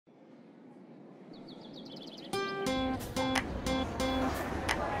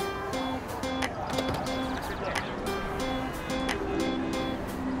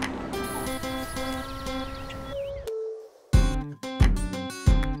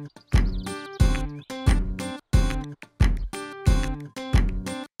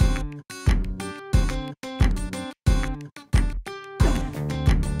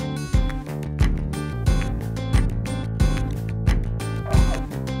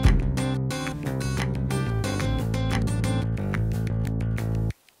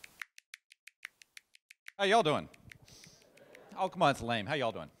How y'all doing? Oh, come on, it's lame. How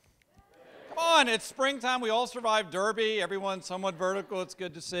y'all doing? Come on, it's springtime. We all survived Derby. Everyone's somewhat vertical. It's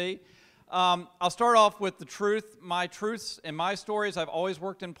good to see. I'll start off with the truth. My truths and my stories. I've always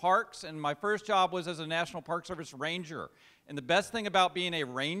worked in parks, and my first job was as a National Park Service ranger. And the best thing about being a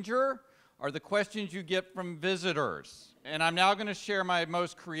ranger are the questions you get from visitors. And I'm now going to share my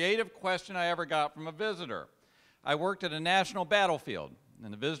most creative question I ever got from a visitor. I worked at a national battlefield,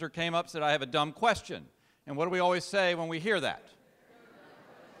 and the visitor came up and said, "I have a dumb question." And what do we always say when we hear that?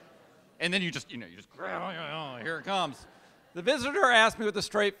 And then you just grab, oh, here it comes. The visitor asked me with a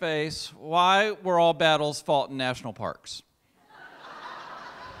straight face, why were all battles fought in national parks?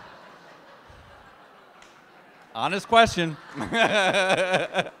 Honest question.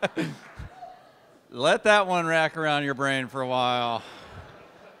 Let that one rack around your brain for a while.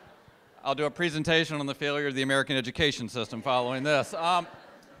 I'll do a presentation on the failure of the American education system following this.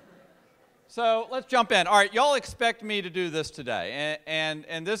 So let's jump in. All right, y'all expect me to do this today,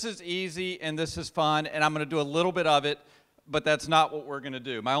 and this is easy, and this is fun, and I'm going to do a little bit of it, but that's not what we're going to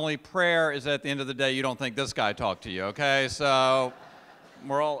do. My only prayer is at the end of the day you don't think this guy talked to you, okay? So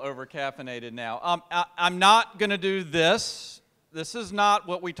we're all over-caffeinated now. I'm not going to do this. This is not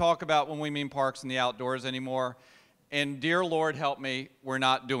what we talk about when we mean parks and the outdoors anymore, and dear Lord help me, we're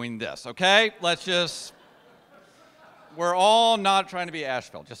not doing this, okay? We're all not trying to be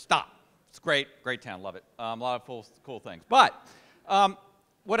Asheville. Just stop. It's great town, love it. A lot of cool things. But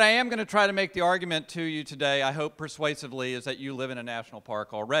what I am going to try to make the argument to you today, I hope persuasively, is that you live in a national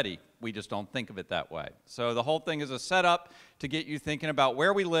park already. We just don't think of it that way. So the whole thing is a setup to get you thinking about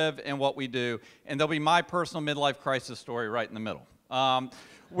where we live and what we do, and there'll be my personal midlife crisis story right in the middle.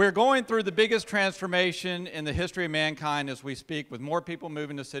 We're going through the biggest transformation in the history of mankind as we speak, with more people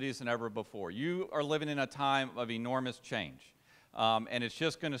moving to cities than ever before. You are living in a time of enormous change. And it's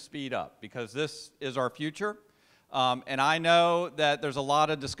just going to speed up because this is our future. And I know that there's a lot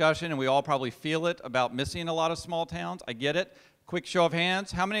of discussion, and we all probably feel it, about missing a lot of small towns. I get it. Quick show of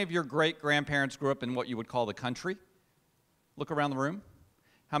hands. How many of your great-grandparents grew up in what you would call the country? Look around the room.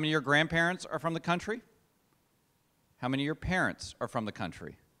 How many of your grandparents are from the country? How many of your parents are from the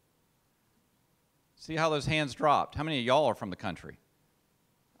country? See how those hands dropped. How many of y'all are from the country?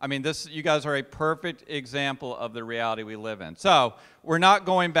 I mean, you guys are a perfect example of the reality we live in. So we're not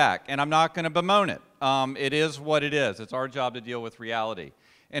going back, and I'm not going to bemoan it. It is what it is. It's our job to deal with reality.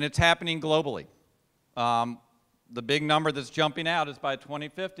 And it's happening globally. The big number that's jumping out is by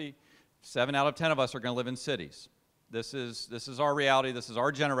 2050, 7 out of 10 of us are going to live in cities. This is our reality. This is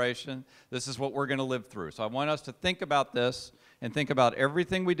our generation. This is what we're going to live through. So I want us to think about this and think about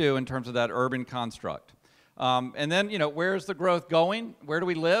everything we do in terms of that urban construct. And then, where's the growth going? Where do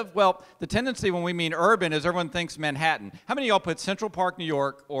we live? Well, the tendency when we mean urban is everyone thinks Manhattan. How many of y'all put Central Park, New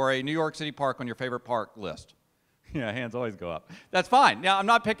York, or a New York City park on your favorite park list? Yeah, hands always go up. That's fine. Now, I'm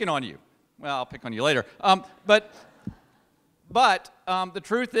not picking on you. Well, I'll pick on you later. But the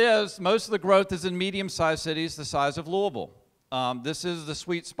truth is, most of the growth is in medium-sized cities the size of Louisville. This is the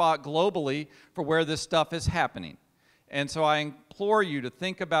sweet spot globally for where this stuff is happening. And so I implore you to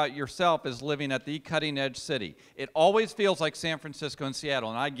think about yourself as living at the cutting-edge city. It always feels like San Francisco and Seattle,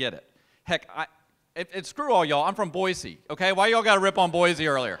 and I get it. Heck, screw all y'all. I'm from Boise, okay? Why y'all got to rip on Boise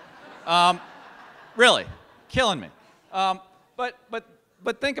earlier? Really, killing me.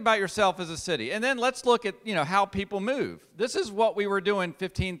 But think about yourself as a city. And then let's look at, how people move. This is what we were doing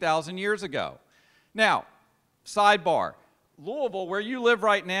 15,000 years ago. Now, sidebar. Louisville, where you live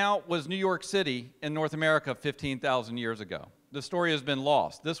right now, was New York City in North America 15,000 years ago. The story has been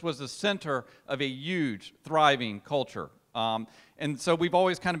lost. This was the center of a huge, thriving culture. And so we've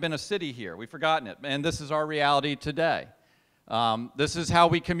always kind of been a city here. We've forgotten it. And this is our reality today. This is how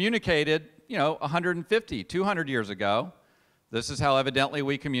we communicated, 150, 200 years ago. This is how evidently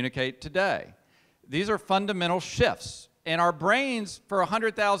we communicate today. These are fundamental shifts. And our brains, for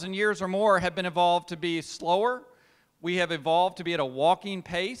 100,000 years or more, have been evolved to be slower. We have evolved to be at a walking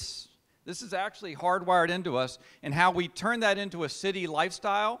pace. This is actually hardwired into us, and how we turn that into a city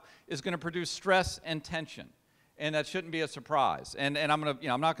lifestyle is going to produce stress and tension, and that shouldn't be a surprise. And I'm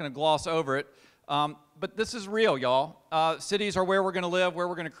not going to gloss over it, but this is real, y'all. Cities are where we're going to live, where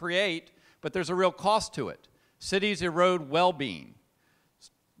we're going to create, but there's a real cost to it. Cities erode well-being.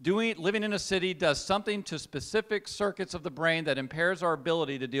 Living in a city does something to specific circuits of the brain that impairs our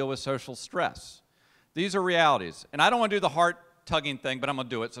ability to deal with social stress. These are realities. And I don't want to do the heart-tugging thing, but I'm going to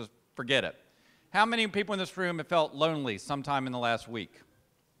do it, so forget it. How many people in this room have felt lonely sometime in the last week?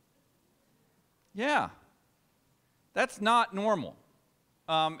 Yeah. That's not normal.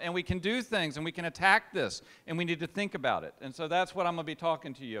 And we can do things, and we can attack this, and we need to think about it. And so that's what I'm going to be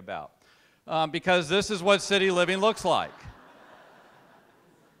talking to you about. because this is what city living looks like.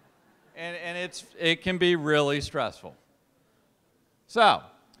 And it can be really stressful. So,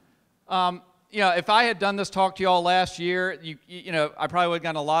 if I had done this talk to you all last year, I probably would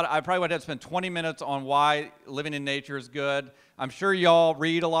have gotten I probably would have spent 20 minutes on why living in nature is good. I'm sure y'all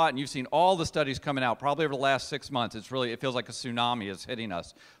read a lot, and you've seen all the studies coming out probably over the last 6 months. It feels like a tsunami is hitting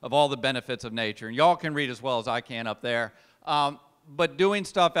us of all the benefits of nature. And y'all can read as well as I can up there. But doing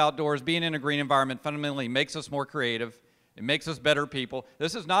stuff outdoors, being in a green environment fundamentally makes us more creative. It makes us better people.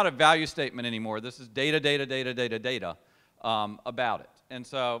 This is not a value statement anymore. This is data about it. And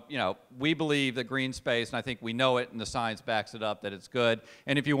so, we believe that green space, and I think we know it, and the science backs it up, that it's good.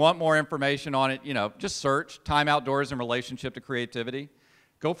 And if you want more information on it, just search time outdoors in relationship to creativity.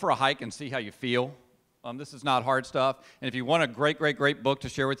 Go for a hike and see how you feel. This is not hard stuff. And if you want a great, great, great book to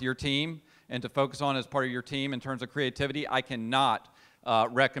share with your team and to focus on as part of your team in terms of creativity, I cannot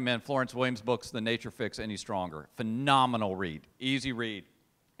recommend Florence Williams' books, The Nature Fix, any stronger. Phenomenal read, easy read,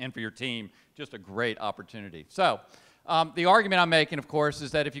 and for your team, just a great opportunity. So, the argument I'm making, of course,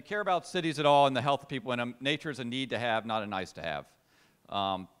 is that if you care about cities at all and the health of people in them, nature is a need to have, not a nice to have.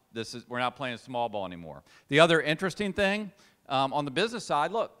 We're not playing small ball anymore. The other interesting thing, on the business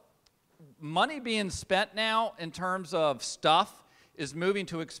side, look, money being spent now in terms of stuff is moving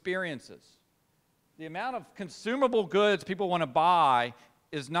to experiences. The amount of consumable goods people want to buy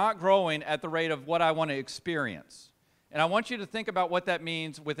is not growing at the rate of what I want to experience. And I want you to think about what that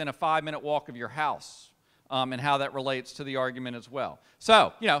means within a 5-minute walk of your house. And how that relates to the argument as well.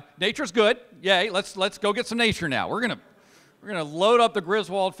 So, nature's good. Yay, let's go get some nature now. We're gonna load up the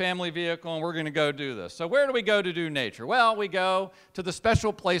Griswold family vehicle and we're gonna go do this. So where do we go to do nature? Well, we go to the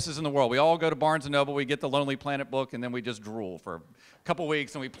special places in the world. We all go to Barnes & Noble, we get the Lonely Planet book, and then we just drool for a couple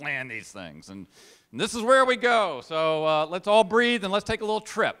weeks and we plan these things. And this is where we go. So let's all breathe and let's take a little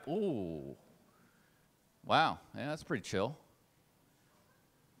trip. Ooh. Wow, yeah, that's pretty chill.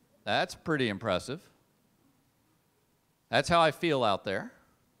 That's pretty impressive. That's how I feel out there.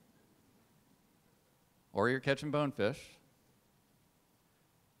 Or you're catching bonefish.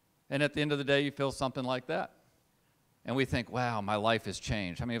 And at the end of the day, you feel something like that. And we think, wow, my life has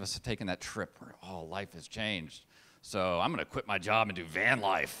changed. How many of us have taken that trip where, oh, life has changed? So I'm going to quit my job and do van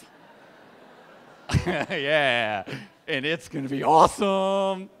life. Yeah, and it's going to be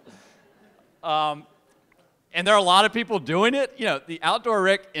awesome. And there are a lot of people doing it. The outdoor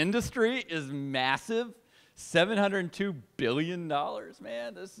rec industry is massive. $702 billion,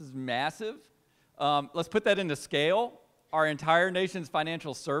 man, this is massive. Let's put that into scale. Our entire nation's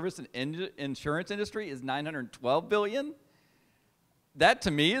financial service and insurance industry is $912 billion. That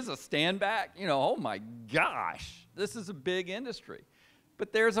to me is a stand back. Oh my gosh, this is a big industry.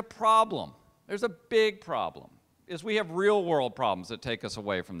 But there's a problem. There's a big problem. We have real world problems that take us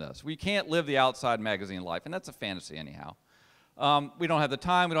away from this. We can't live the outside magazine life, and that's a fantasy anyhow. We don't have the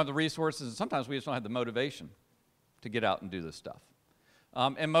time, we don't have the resources, and sometimes we just don't have the motivation to get out and do this stuff.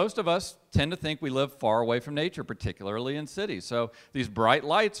 And most of us tend to think we live far away from nature, particularly in cities. So these bright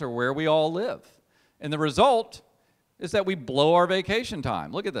lights are where we all live. And the result is that we blow our vacation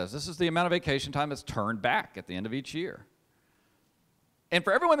time. Look at this. This is the amount of vacation time that's turned back at the end of each year. And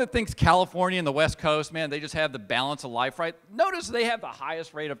for everyone that thinks California and the West Coast, man, they just have the balance of life right, notice they have the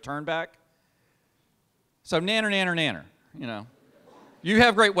highest rate of turn back. So nanner. You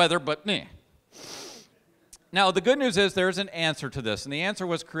have great weather, but meh. Now, the good news is there's an answer to this, and the answer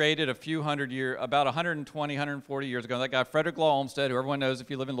was created about 120, 140 years ago. That guy, Frederick Law Olmsted, who everyone knows if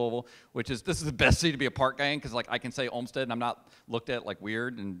you live in Louisville, this is the best city to be a park guy in, because I can say Olmsted and I'm not looked at like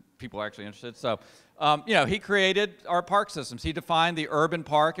weird, and people are actually interested. So, he created our park systems. He defined the urban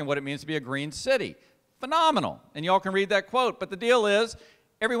park and what it means to be a green city. Phenomenal, and y'all can read that quote. But the deal is,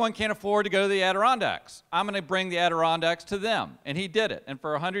 everyone can't afford to go to the Adirondacks. I'm going to bring the Adirondacks to them. And he did it. And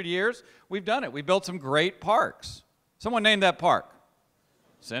for 100 years, we've done it. We built some great parks. Someone named that park.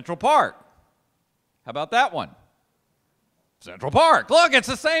 Central Park. How about that one? Central Park. Look, it's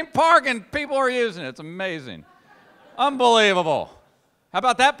the same park and people are using it. It's amazing. Unbelievable. How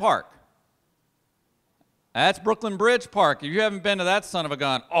about that park? That's Brooklyn Bridge Park. If you haven't been to that son of a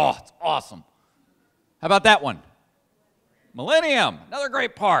gun, oh, it's awesome. How about that one? Millennium, another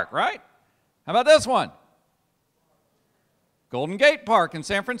great park, right? How about this one? Golden Gate Park in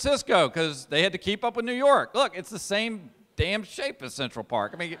San Francisco, because they had to keep up with New York. Look, it's the same damn shape as Central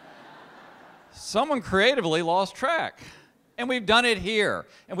Park. I mean, someone creatively lost track. And we've done it here.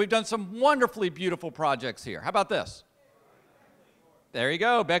 And we've done some wonderfully beautiful projects here. How about this? There you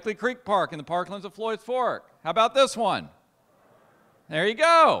go, Beckley Creek Park in the parklands of Floyd's Fork. How about this one? There you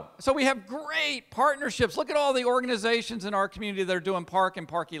go. So we have great partnerships. Look at all the organizations in our community that are doing park and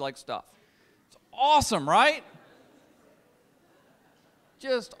parky-like stuff. awesome, right?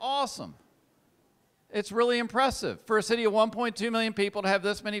 Just awesome. It's really impressive for a city of 1.2 million people to have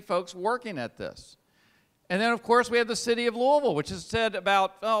this many folks working at this. And then, of course, we have the city of Louisville, which has said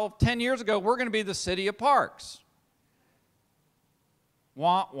about 10 years ago, we're going to be the city of parks.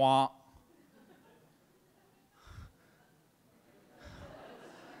 Wah, wah.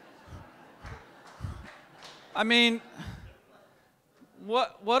 I mean,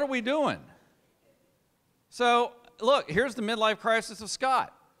 what are we doing? So, look, here's the midlife crisis of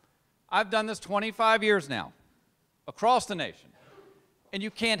Scott. I've done this 25 years now, across the nation. And you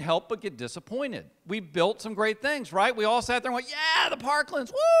can't help but get disappointed. We built some great things, right? We all sat there and went, yeah, the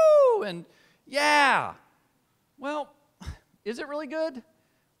parklands, woo! And yeah. Well, is it really good?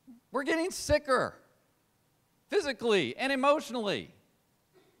 We're getting sicker, physically and emotionally.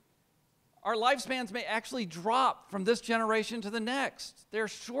 Our lifespans may actually drop from this generation to the next. They're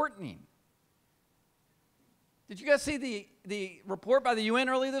shortening. Did you guys see the report by the UN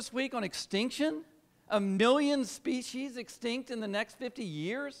earlier this week on extinction? 1 million species extinct in the next 50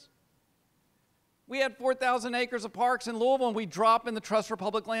 years? We had 4,000 acres of parks in Louisville, and we drop in the Trust for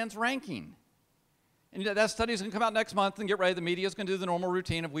Public Lands ranking. And that study's going to come out next month, and get ready. The media's going to do the normal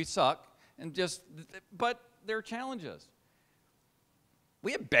routine of we suck. But there are challenges.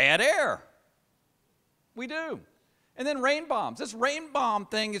 We have bad air. We do. And then rain bombs. This rain bomb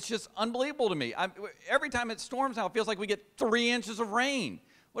thing is just unbelievable to me. Every time it storms now, it feels like we get 3 inches of rain.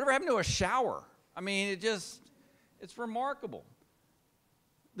 Whatever happened to a shower? I mean, it's remarkable.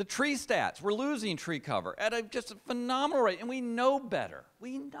 The tree stats, we're losing tree cover at just a phenomenal rate, and we know better.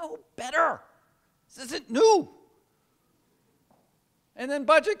 We know better. This isn't new. And then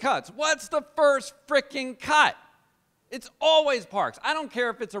budget cuts. What's the first frickin' cut? It's always parks. I don't care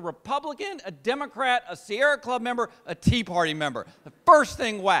if it's a Republican, a Democrat, a Sierra Club member, a Tea Party member. The first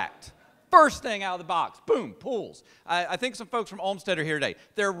thing whacked. First thing out of the box, boom, pools. I think some folks from Olmsted are here today.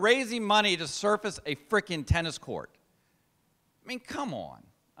 They're raising money to surface a frickin' tennis court. I mean, come on.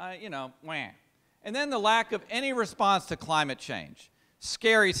 Wah. And then the lack of any response to climate change.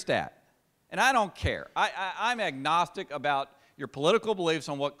 Scary stat. And I don't care. I'm agnostic about your political beliefs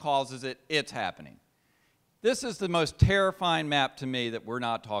on what causes it. It's happening. This is the most terrifying map to me that we're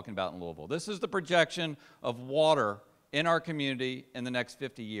not talking about in Louisville. This is the projection of water in our community in the next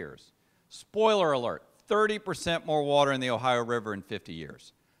 50 years. Spoiler alert, 30% more water in the Ohio River in 50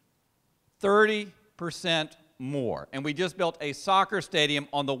 years. 30% more. And we just built a soccer stadium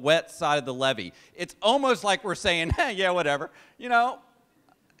on the wet side of the levee. It's almost like we're saying, hey, yeah, whatever.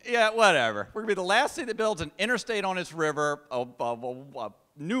 Yeah, whatever. We're going to be the last city that builds an interstate on its river, a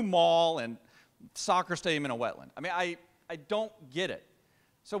new mall, and soccer stadium in a wetland. I mean, I don't get it.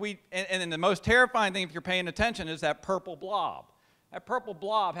 So and then the most terrifying thing, if you're paying attention, is that purple blob. That purple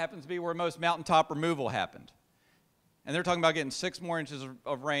blob happens to be where most mountaintop removal happened. And they're talking about getting 6 more inches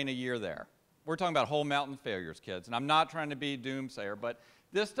of rain a year there. We're talking about whole mountain failures, kids. And I'm not trying to be a doomsayer, but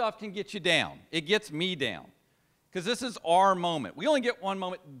this stuff can get you down. It gets me down. Because this is our moment. We only get one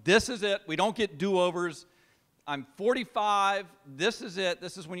moment. This is it. We don't get do-overs. I'm 45. This is it.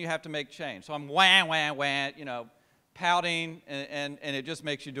 This is when you have to make change. So I'm wah, wah, wah, pouting, and it just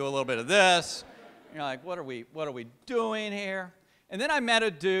makes you do a little bit of this. You're like, what are we doing here? And then I met a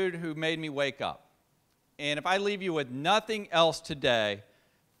dude who made me wake up. And if I leave you with nothing else today,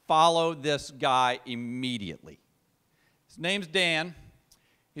 follow this guy immediately. His name's Dan.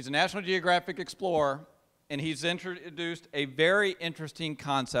 He's a National Geographic explorer, and he's introduced a very interesting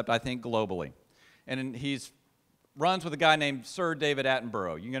concept, I think, globally. And he's runs with a guy named Sir David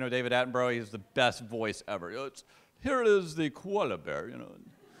Attenborough. You know David Attenborough, he's the best voice ever. Here it is, the koala bear,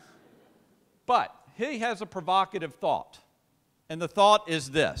 But he has a provocative thought. And the thought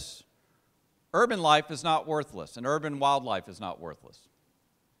is this: urban life is not worthless, and urban wildlife is not worthless.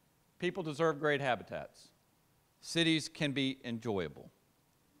 People deserve great habitats. Cities can be enjoyable.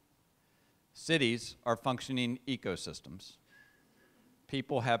 Cities are functioning ecosystems.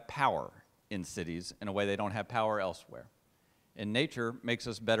 People have power in cities in a way they don't have power elsewhere. And nature makes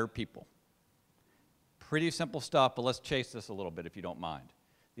us better people. Pretty simple stuff, but let's chase this a little bit if you don't mind.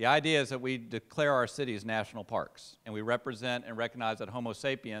 The idea is that we declare our cities national parks, and we represent and recognize that Homo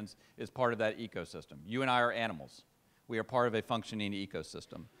sapiens is part of that ecosystem. You and I are animals. We are part of a functioning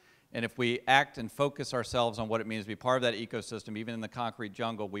ecosystem. And if we act and focus ourselves on what it means to be part of that ecosystem, even in the concrete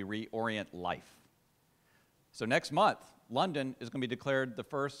jungle, we reorient life. So next month, London is going to be declared the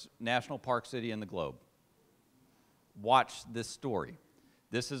first national park city in the globe. Watch this story.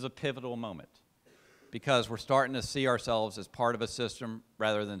 This is a pivotal moment, because we're starting to see ourselves as part of a system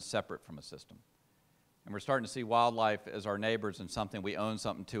rather than separate from a system. And we're starting to see wildlife as our neighbors and something we own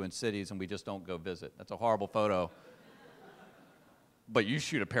something to in cities and we just don't go visit. That's a horrible photo. But you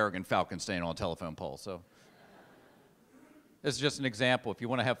shoot a peregrine falcon staying on a telephone pole, so. This is just an example. If you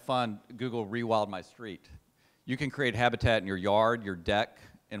want to have fun, Google Rewild My Street. You can create habitat in your yard, your deck,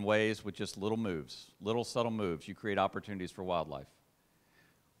 in ways with just little moves, little subtle moves. You create opportunities for wildlife.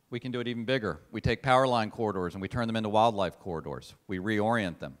 We can do it even bigger. We take power line corridors and we turn them into wildlife corridors. We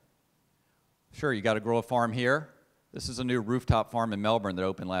reorient them. Sure, you got to grow a farm here. This is a new rooftop farm in Melbourne that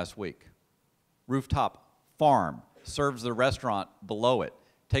opened last week. Rooftop farm serves the restaurant below it,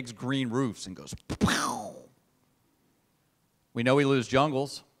 takes green roofs and goes pow. We know we lose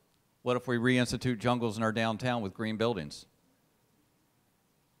jungles. What if we reinstitute jungles in our downtown with green buildings?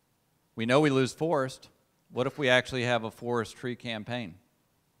 We know we lose forest. What if we actually have a forest tree campaign?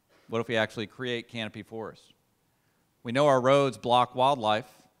 What if we actually create canopy forests? We know our roads block wildlife.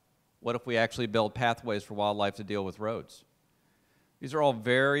 What if we actually build pathways for wildlife to deal with roads? These are all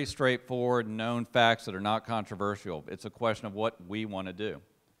very straightforward, known facts that are not controversial. It's a question of what we want to do.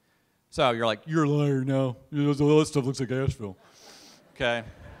 So you're like, you're a liar now. All that stuff looks like Asheville. Okay.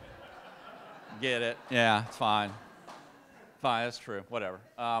 Get it. Yeah, it's fine. Fine, that's true. Whatever.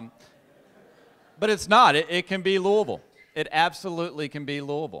 But it's not. It can be Louisville. It absolutely can be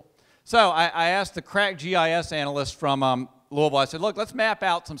Louisville. So I asked the crack GIS analyst from Louisville, I said, look, let's map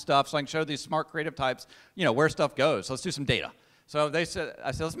out some stuff so I can show these smart creative types, where stuff goes. So let's do some data. So I said,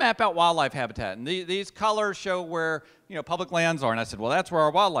 let's map out wildlife habitat. And these colors show where, public lands are. And I said, well, that's where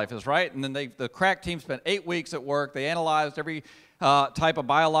our wildlife is, right? And then the crack team spent 8 weeks at work. They analyzed every type of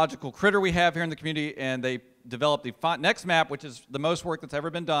biological critter we have here in the community, and they developed the next map, which is the most work that's ever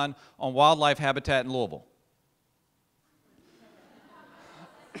been done on wildlife habitat in Louisville.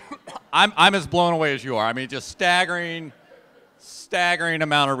 I'm as blown away as you are. I mean, just staggering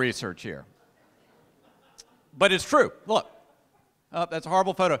amount of research here. But it's true. Look, that's a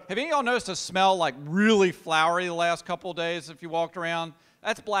horrible photo. Have any of y'all noticed a smell like really flowery the last couple of days if you walked around?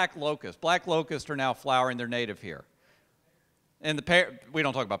 That's black locust. Black locusts are now flowering. They're native here. And we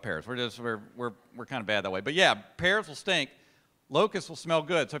don't talk about pears. We're kind of bad that way. But yeah, pears will stink. Locusts will smell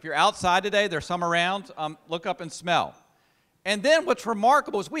good. So if you're outside today, there's some around, look up and smell. And then what's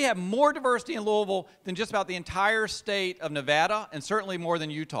remarkable is we have more diversity in Louisville than just about the entire state of Nevada, and certainly more than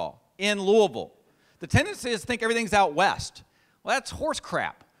Utah, in Louisville. The tendency is to think everything's out west. Well, that's horse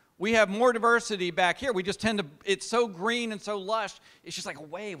crap. We have more diversity back here. We just tend to, it's so green and so lush, it's just like a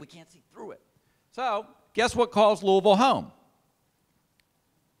wave. We can't see through it. So guess what calls Louisville home?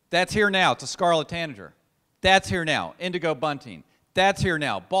 That's here now. It's a scarlet tanager. That's here now. Indigo bunting. That's here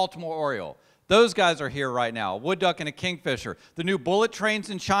now. Baltimore oriole. Those guys are here right now, a wood duck and a kingfisher. The new bullet trains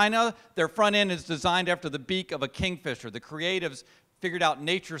in China, their front end is designed after the beak of a kingfisher. The creatives figured out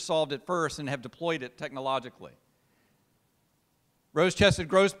nature solved it first and have deployed it technologically. Rose-chested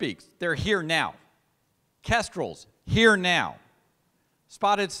grosbeaks, they're here now. Kestrels, here now.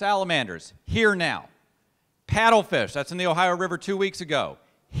 Spotted salamanders, here now. Paddlefish, that's in the Ohio River 2 weeks ago,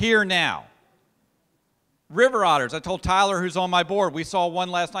 here now. River otters, I told Tyler, who's on my board, we saw one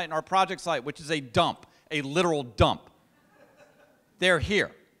last night in our project site, which is a dump, a literal dump. They're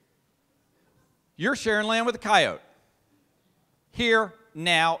here. You're sharing land with a coyote. Here,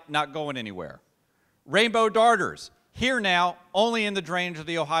 now, not going anywhere. Rainbow darters, here now, only in the drainage of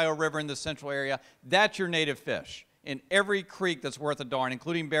the Ohio River in the central area. That's your native fish in every creek that's worth a darn,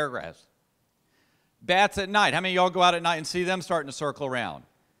 including beargrass. Bats at night, how many of y'all go out at night and see them starting to circle around?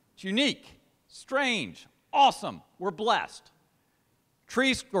 It's unique, strange. Awesome. We're blessed.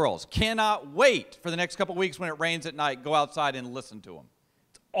 Tree squirrels, cannot wait for the next couple weeks when it rains at night. Go outside and listen to them.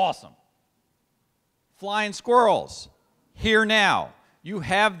 It's awesome. Flying squirrels, here now. You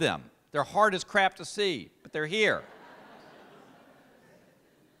have them. They're hard as crap to see, but they're here.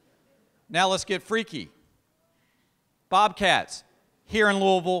 Now let's get freaky. Bobcats, here in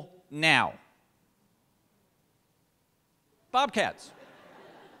Louisville now. Bobcats.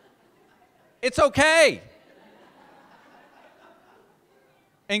 It's okay.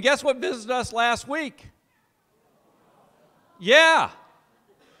 And guess what visited us last week? Yeah.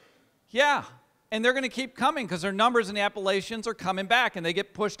 And they're going to keep coming because their numbers in the Appalachians are coming back and they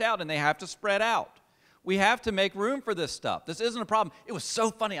get pushed out and they have to spread out. We have to make room for this stuff. This isn't a problem. It was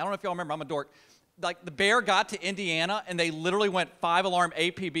so funny. I don't know if y'all remember. I'm a dork. Like the bear got to Indiana and they literally went 5-alarm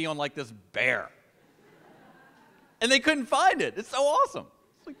APB on like this bear. And they couldn't find it. It's so awesome.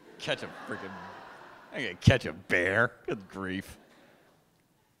 It's like I'm going to catch a bear. Good grief.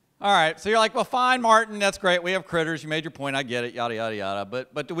 All right, so you're like, well, fine, Martin, that's great. We have critters. You made your point. I get it, yada, yada, yada.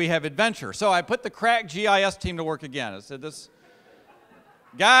 But do we have adventure? So I put the crack GIS team to work again. I said,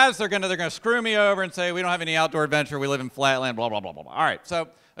 Guys, they're gonna screw me over and say we don't have any outdoor adventure, we live in flatland, blah, blah, blah, blah, blah. All right, so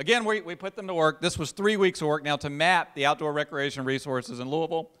again, we put them to work. This was 3 weeks of work now to map the outdoor recreation resources in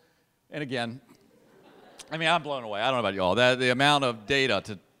Louisville. And again, I mean, I'm blown away. I don't know about you all. The amount of data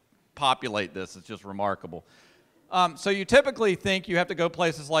to populate this is just remarkable. So you typically think you have to go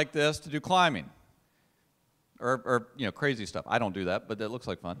places like this to do climbing or you know, crazy stuff. I don't do that, but that looks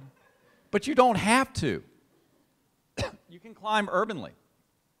like fun. But you don't have to. You can climb urbanly.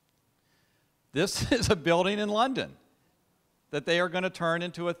 This is a building in London that they are going to turn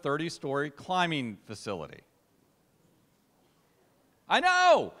into a 30-story climbing facility. I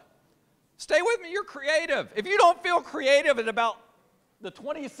know. Stay with me. You're creative. If you don't feel creative at about the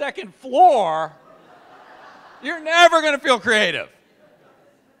 22nd floor, you're never going to feel creative.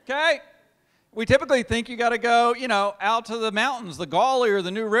 Okay? We typically think you got to go, you know, out to the mountains, the Gauley or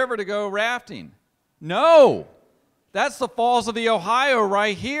the New River to go rafting. No. That's the Falls of the Ohio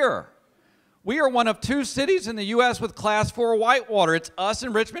right here. We are one of 2 cities in the U.S. with Class 4 whitewater. It's us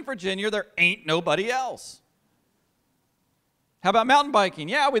in Richmond, Virginia. There ain't nobody else. How about mountain biking?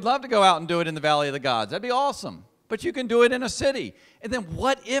 Yeah, we'd love to go out and do it in the Valley of the Gods. That'd be awesome. But you can do it in a city. And then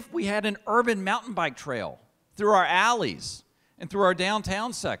what if we had an urban mountain bike trail through our alleys and through our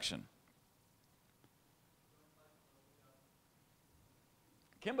downtown section?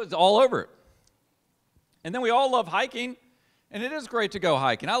 Kimba's all over it. And then we all love hiking, and it is great to go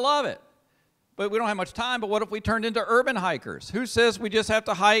hiking. I love it. But we don't have much time, but what if we turned into urban hikers? Who says we just have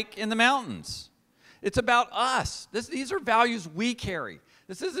to hike in the mountains? It's about us. These are values we carry.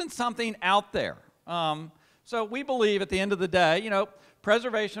 This isn't something out there. So we believe at the end of the day, you know,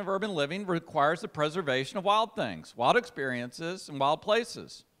 preservation of urban living requires the preservation of wild things, wild experiences, and wild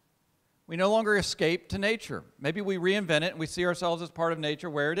places. We no longer escape to nature. Maybe we reinvent it and we see ourselves as part of nature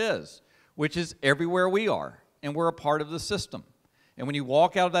where it is, which is everywhere we are, and we're a part of the system. And when you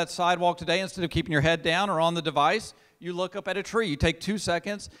walk out of that sidewalk today, instead of keeping your head down or on the device, you look up at a tree. You take 2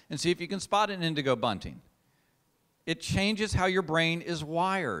 seconds and see if you can spot an indigo bunting. It changes how your brain is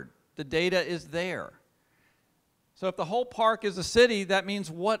wired. The data is there. So if the whole park is a city, that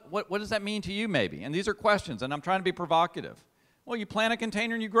means what does that mean to you maybe? And these are questions, and I'm trying to be provocative. Well, you plant a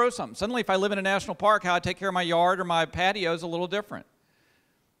container and you grow something. Suddenly, if I live in a national park, how I take care of my yard or my patio is a little different.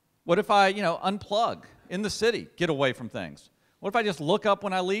 What if I, you know, unplug in the city, get away from things? What if I just look up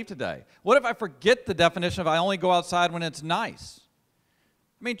when I leave today? What if I forget the definition of I only go outside when it's nice?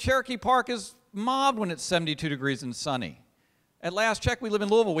 I mean, Cherokee Park is mobbed when it's 72 degrees and sunny. At last check, we live in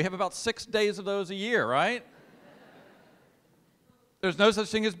Louisville. We have about 6 days of those a year, right? There's no such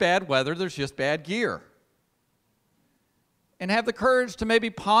thing as bad weather. There's just bad gear. And have the courage to maybe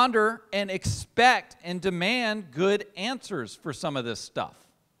ponder and expect and demand good answers for some of this stuff.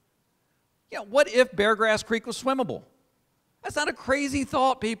 You know, what if Beargrass Creek was swimmable? That's not a crazy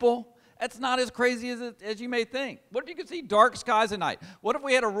thought, people. That's not as crazy as you may think. What if you could see dark skies at night? What if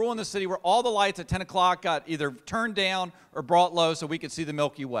we had a rule in the city where all the lights at 10 o'clock got either turned down or brought low so we could see the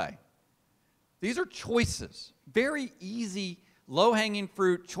Milky Way? These are choices, very easy, low-hanging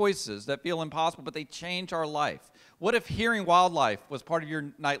fruit choices that feel impossible, but they change our life. What if hearing wildlife was part of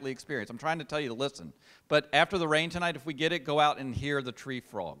your nightly experience? I'm trying to tell you to listen. But after the rain tonight, if we get it, go out and hear the tree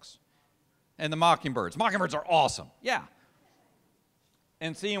frogs and the mockingbirds. Mockingbirds are awesome. Yeah.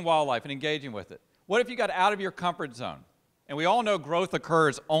 And seeing wildlife and engaging with it. What if you got out of your comfort zone? And we all know growth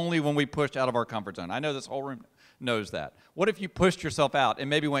occurs only when we push out of our comfort zone. I know this whole room knows that. What if you pushed yourself out and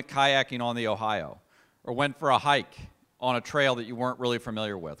maybe went kayaking on the Ohio or went for a hike on a trail that you weren't really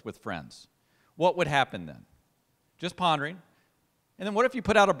familiar with friends? What would happen then? Just pondering. And then what if you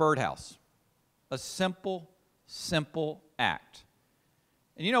put out a birdhouse? A simple, simple act.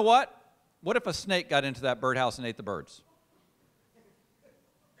 And you know what? What if a snake got into that birdhouse and ate the birds?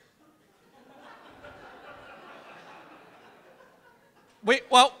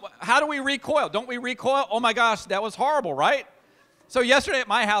 Well, how do we recoil? Don't we recoil? Oh my gosh, that was horrible, right? So yesterday at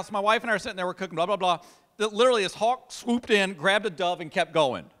my house, my wife and I are sitting there, we're cooking, blah, blah, blah. Literally, this hawk swooped in, grabbed a dove, and kept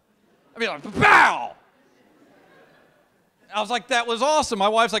going. I mean, like, pow! I was like, that was awesome. My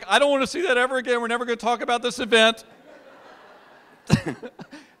wife's like, I don't want to see that ever again. We're never going to talk about this event.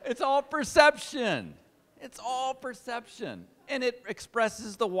 It's all perception. It's all perception. And it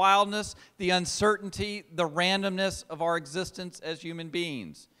expresses the wildness, the uncertainty, the randomness of our existence as human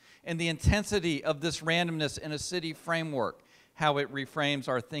beings, and the intensity of this randomness in a city framework, how it reframes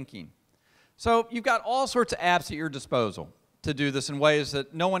our thinking. So you've got all sorts of apps at your disposal to do this in ways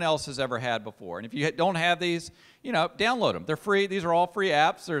that no one else has ever had before. And if you don't have these, you know, download them. They're free. These are all free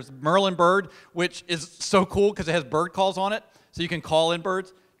apps. There's Merlin Bird, which is so cool because it has bird calls on it, so you can call in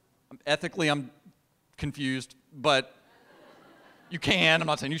birds. Ethically, I'm confused, but You can. I'm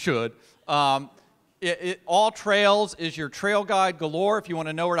not saying you should. All Trails is your trail guide galore if you want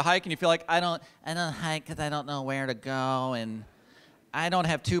to know where to hike and you feel like, I don't hike because I don't know where to go, and I don't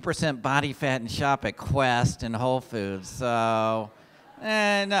have 2% body fat and shop at Quest and Whole Foods, so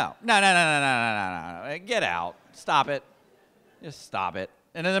no. Get out. Stop it. Just stop it.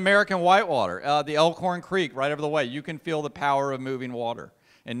 And in American Whitewater, the Elkhorn Creek right over the way, you can feel the power of moving water.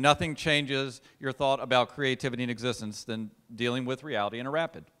 And nothing changes your thought about creativity and existence than dealing with reality in a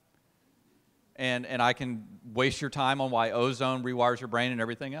rapid. And I can waste your time on why ozone rewires your brain and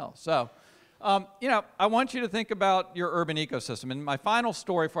everything else. So, I want you to think about your urban ecosystem. And my final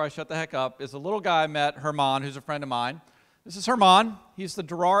story before I shut the heck up is a little guy I met, Herman, who's a friend of mine. This is Herman. He's the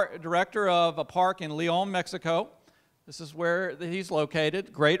director of a park in Leon, Mexico. This is where he's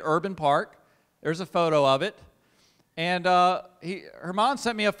located, great urban park. There's a photo of it. And Herman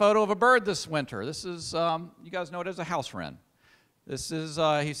sent me a photo of a bird this winter. This is, you guys know it as a house wren. This is,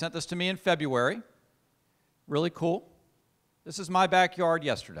 he sent this to me in February. Really cool. This is my backyard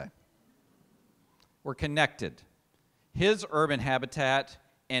yesterday. We're connected. His urban habitat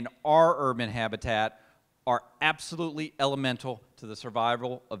and our urban habitat are absolutely elemental to the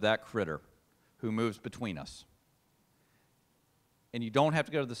survival of that critter who moves between us. And you don't have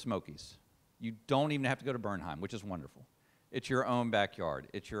to go to the Smokies. You don't even have to go to Bernheim, which is wonderful. It's your own backyard.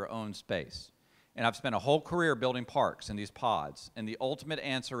 It's your own space. And I've spent a whole career building parks in these pods. And the ultimate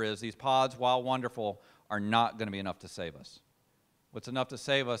answer is these pods, while wonderful, are not going to be enough to save us. What's enough to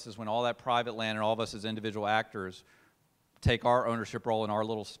save us is when all that private land and all of us as individual actors take our ownership role in our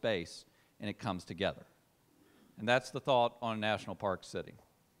little space and it comes together. And that's the thought on National Park City.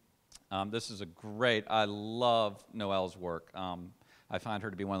 This is a great, I love Noelle's work. I find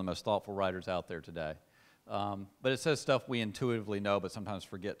her to be one of the most thoughtful writers out there today. But it says stuff we intuitively know but sometimes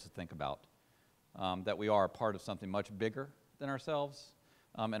forget to think about. That we are a part of something much bigger than ourselves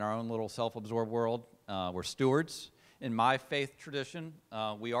in our own little self-absorbed world. We're stewards. In my faith tradition,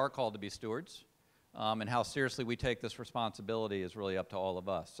 we are called to be stewards. And how seriously we take this responsibility is really up to all of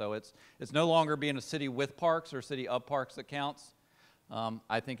us. So it's no longer being a city with parks or a city of parks that counts.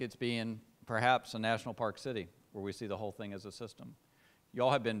 I think it's being perhaps a national park city where we see the whole thing as a system. You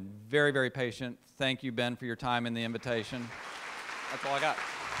all have been very, very patient. Thank you, Ben, for your time and the invitation. That's all I got.